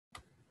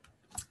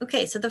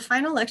Okay, so the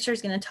final lecture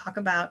is going to talk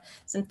about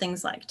some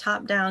things like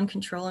top-down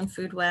control in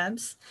food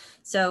webs.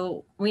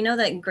 So we know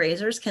that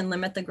grazers can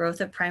limit the growth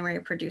of primary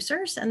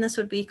producers, and this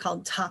would be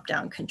called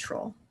top-down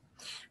control.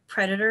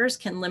 Predators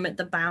can limit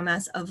the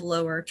biomass of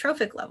lower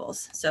trophic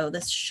levels. So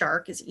this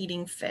shark is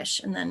eating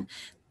fish, and then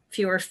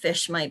fewer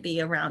fish might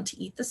be around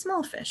to eat the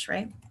small fish,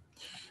 right?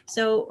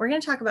 So we're going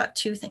to talk about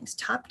two things,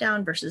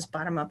 top-down versus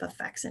bottom-up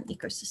effects in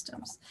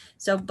ecosystems.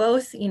 So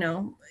both,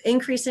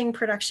 increasing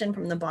production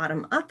from the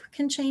bottom up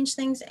can change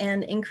things,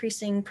 and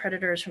increasing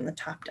predators from the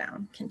top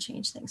down can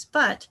change things.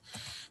 But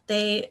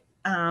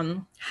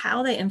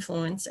how they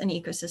influence an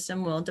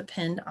ecosystem will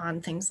depend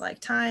on things like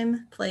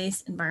time,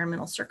 place,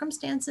 environmental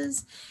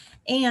circumstances,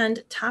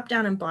 and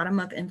top-down and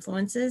bottom-up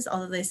influences,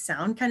 although they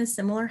sound kind of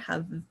similar,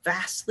 have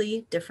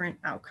vastly different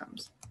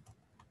outcomes.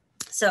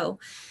 So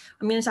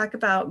I'm going to talk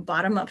about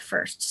bottom up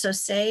first. So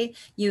say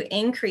you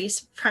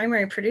increase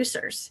primary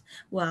producers.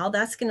 Well,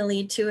 that's going to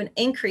lead to an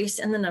increase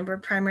in the number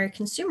of primary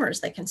consumers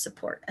they can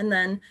support, and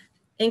then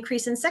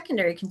increase in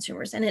secondary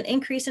consumers and an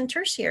increase in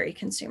tertiary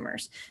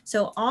consumers.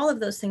 So all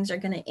of those things are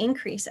going to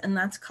increase, and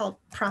that's called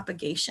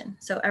propagation.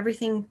 So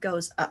everything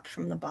goes up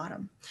from the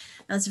bottom.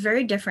 Now it's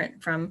very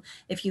different from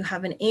if you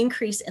have an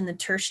increase in the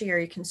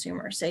tertiary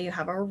consumer. Say you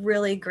have a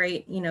really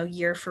great,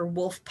 year for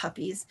wolf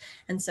puppies,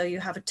 and so you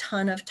have a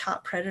ton of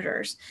top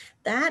predators.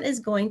 That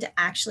is going to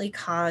actually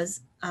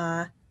cause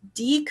a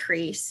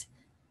decrease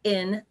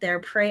in their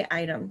prey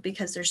item,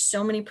 because there's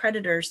so many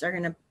predators, they're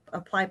going to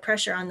apply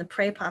pressure on the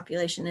prey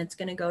population, it's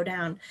going to go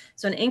down.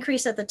 So an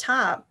increase at the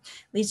top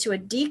leads to a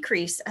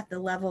decrease at the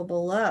level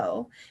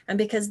below. And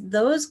because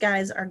those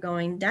guys are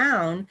going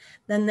down,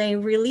 then they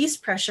release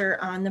pressure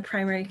on the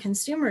primary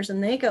consumers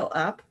and they go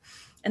up.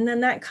 And then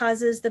that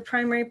causes the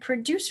primary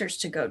producers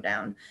to go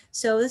down.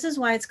 So this is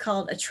why it's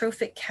called a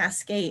trophic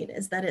cascade,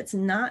 is that it's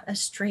not a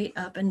straight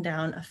up and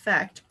down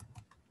effect,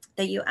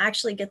 that you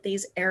actually get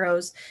these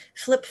arrows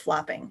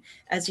flip-flopping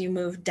as you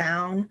move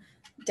down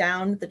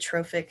the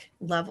trophic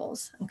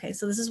levels. Okay,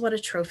 so this is what a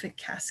trophic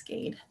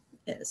cascade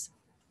is.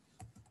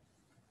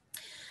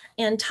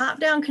 And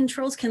top-down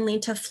controls can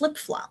lead to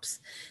flip-flops.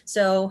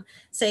 So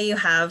say you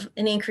have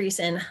an increase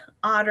in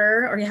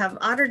otter, or you have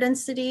otter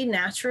density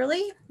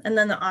naturally, and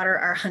then the otter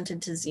are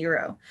hunted to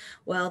zero.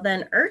 Well,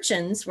 then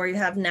urchins, where you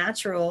have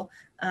natural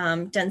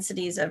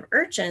densities of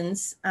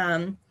urchins,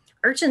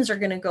 urchins are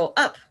going to go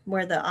up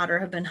where the otter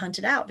have been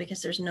hunted out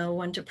because there's no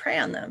one to prey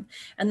on them.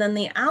 And then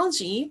the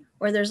algae,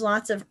 where there's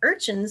lots of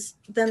urchins,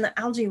 then the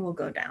algae will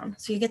go down.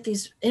 So you get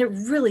these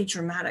really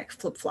dramatic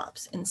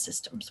flip-flops in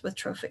systems with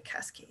trophic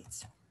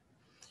cascades.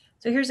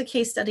 So here's a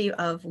case study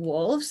of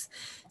wolves.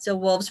 So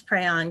wolves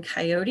prey on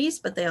coyotes,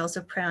 but they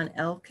also prey on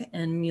elk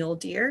and mule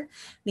deer.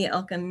 The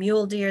elk and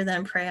mule deer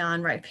then prey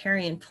on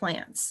riparian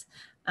plants.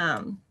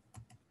 And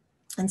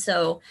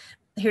so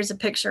here's a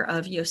picture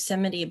of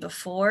Yosemite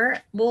before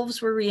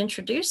wolves were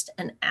reintroduced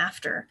and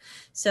after.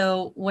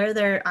 So where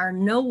there are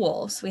no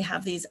wolves, we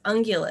have these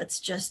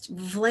ungulates just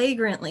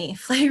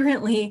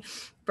flagrantly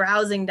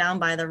browsing down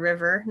by the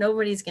river.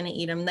 Nobody's going to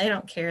eat them. They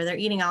don't care. They're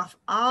eating off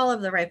all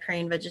of the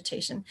riparian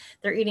vegetation.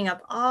 They're eating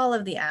up all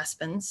of the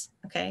aspens.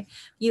 Okay.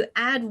 You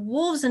add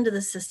wolves into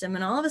the system,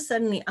 and all of a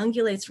sudden the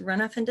ungulates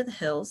run up into the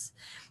hills.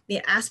 The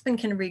aspen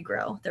can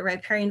regrow, the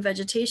riparian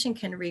vegetation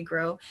can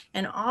regrow,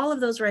 and all of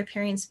those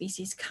riparian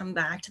species come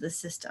back to the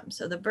system.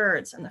 So the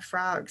birds and the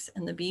frogs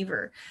and the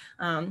beaver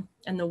and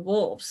the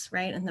wolves,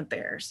 right, and the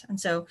bears. And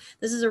so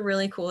this is a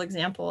really cool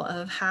example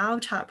of how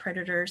top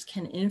predators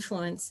can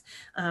influence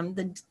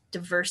the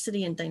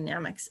diversity and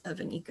dynamics of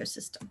an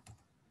ecosystem.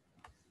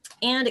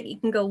 And you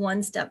can go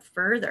one step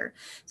further.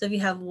 So if you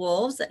have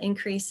wolves that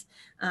increase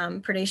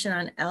predation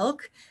on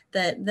elk,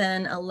 that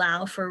then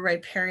allow for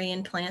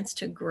riparian plants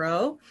to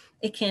grow,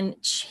 it can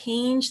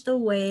change the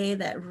way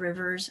that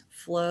rivers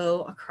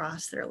flow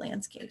across their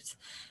landscapes.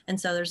 And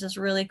so there's this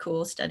really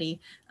cool study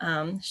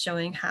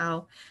showing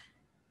how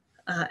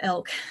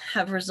elk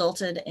have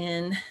resulted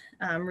in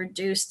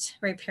reduced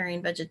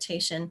riparian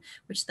vegetation,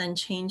 which then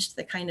changed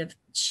the kind of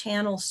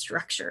channel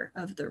structure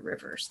of the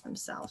rivers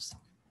themselves.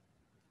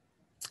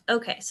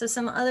 Okay, so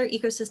some other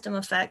ecosystem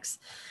effects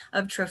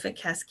of trophic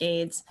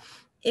cascades.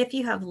 If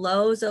you have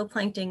low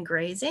zooplankton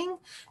grazing,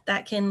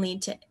 that can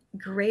lead to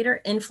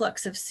greater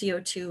influx of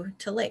CO2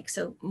 to lakes.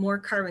 So more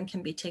carbon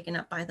can be taken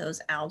up by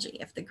those algae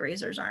if the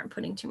grazers aren't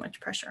putting too much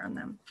pressure on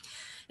them.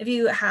 If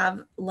you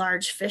have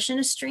large fish in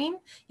a stream,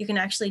 you can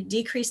actually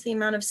decrease the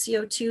amount of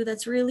CO2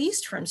 that's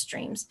released from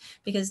streams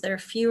because there are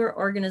fewer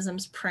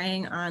organisms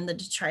preying on the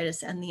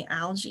detritus and the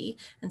algae,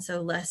 and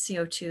so less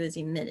CO2 is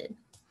emitted.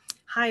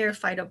 Higher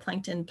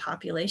phytoplankton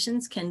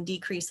populations can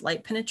decrease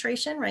light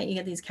penetration, right? You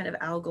get these kind of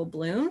algal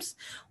blooms,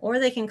 or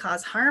they can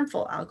cause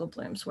harmful algal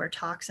blooms where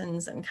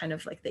toxins and kind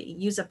of like they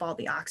use up all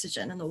the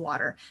oxygen in the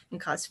water and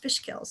cause fish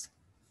kills.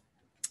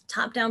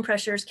 Top-down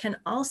pressures can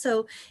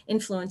also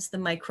influence the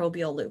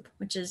microbial loop,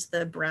 which is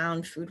the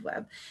brown food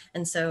web.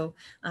 And so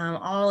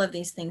all of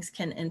these things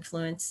can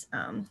influence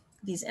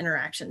these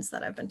interactions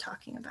that I've been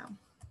talking about.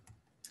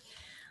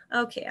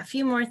 Okay, a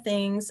few more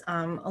things.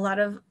 A lot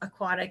of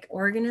aquatic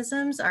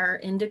organisms are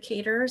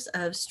indicators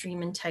of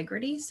stream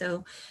integrity.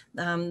 So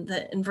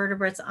the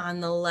invertebrates on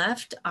the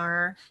left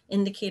are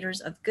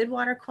indicators of good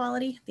water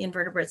quality. The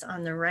invertebrates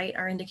on the right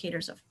are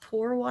indicators of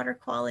poor water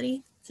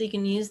quality. So you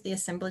can use the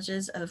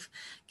assemblages of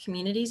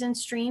communities and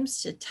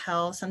streams to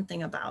tell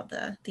something about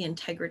the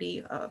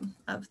integrity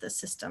of the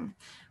system,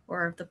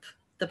 or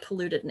the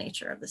polluted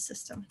nature of the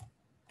system.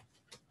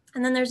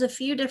 And then there's a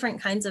few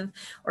different kinds of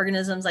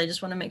organisms. I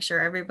just want to make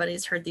sure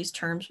everybody's heard these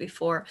terms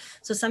before.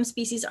 So some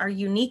species are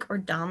unique or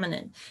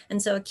dominant.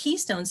 And so a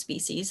keystone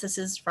species, this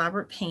is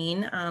Robert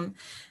Payne,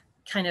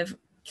 kind of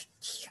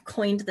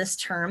coined this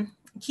term.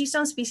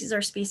 Keystone species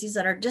are species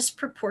that are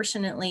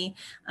disproportionately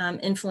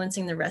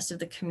influencing the rest of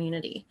the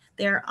community.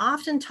 They are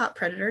often top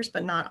predators,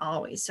 but not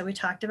always. So we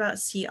talked about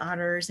sea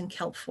otters and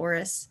kelp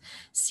forests.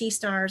 Sea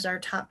stars are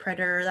top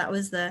predator. That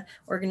was the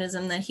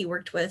organism that he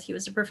worked with. He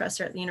was a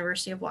professor at the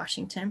University of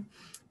Washington.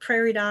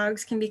 Prairie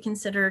dogs can be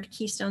considered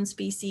keystone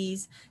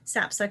species,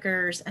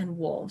 sapsuckers, and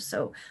wolves.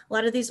 So a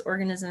lot of these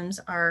organisms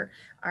are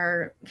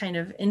kind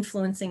of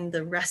influencing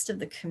the rest of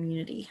the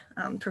community,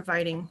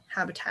 providing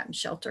habitat and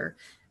shelter,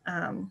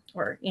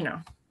 or, you know,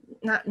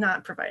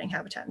 not providing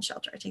habitat and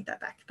shelter, I take that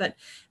back, but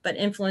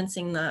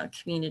influencing the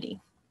community.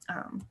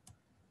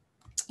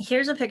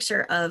 Here's a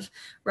picture of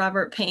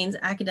Robert Payne's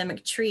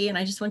academic tree. And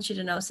I just want you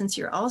to know, since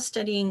you're all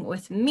studying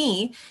with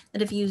me,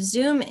 that if you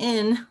zoom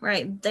in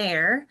right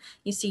there,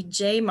 you see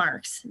Jane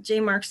Marks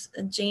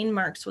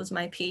was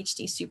my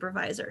PhD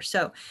supervisor.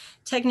 So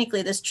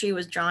technically this tree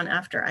was drawn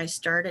after I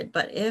started,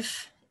 but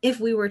if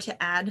we were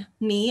to add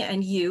me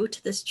and you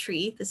to this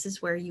tree, this is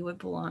where you would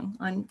belong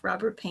on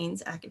Robert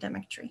Payne's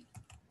academic tree.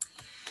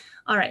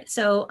 All right,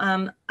 so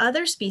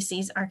other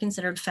species are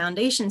considered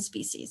foundation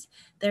species.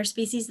 They're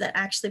species that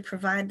actually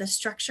provide the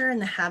structure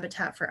and the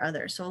habitat for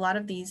others. So a lot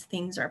of these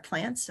things are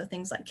plants, so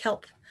things like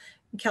kelp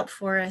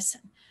forests,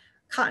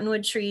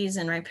 cottonwood trees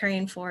and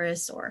riparian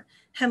forests, or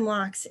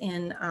hemlocks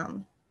in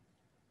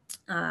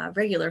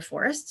regular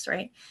forests,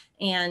 right?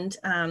 And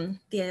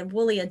the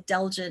woolly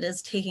adelgid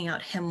is taking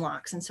out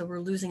hemlocks, and so we're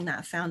losing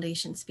that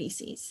foundation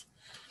species.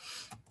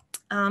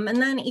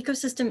 And then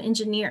ecosystem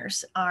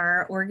engineers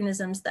are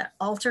organisms that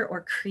alter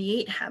or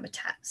create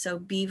habitat. So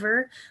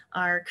beaver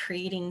are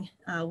creating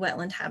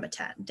wetland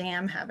habitat,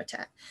 dam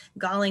habitat.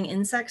 Galling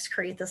insects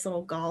create this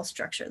little gall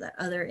structure that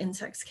other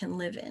insects can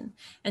live in.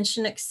 And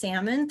Chinook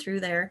salmon, through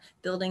their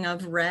building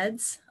of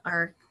redds,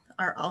 are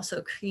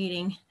also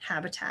creating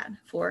habitat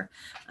for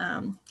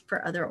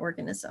other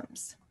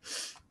organisms.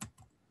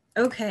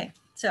 Okay,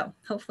 so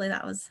hopefully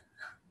that was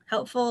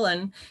helpful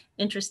and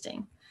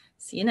interesting.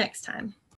 See you next time.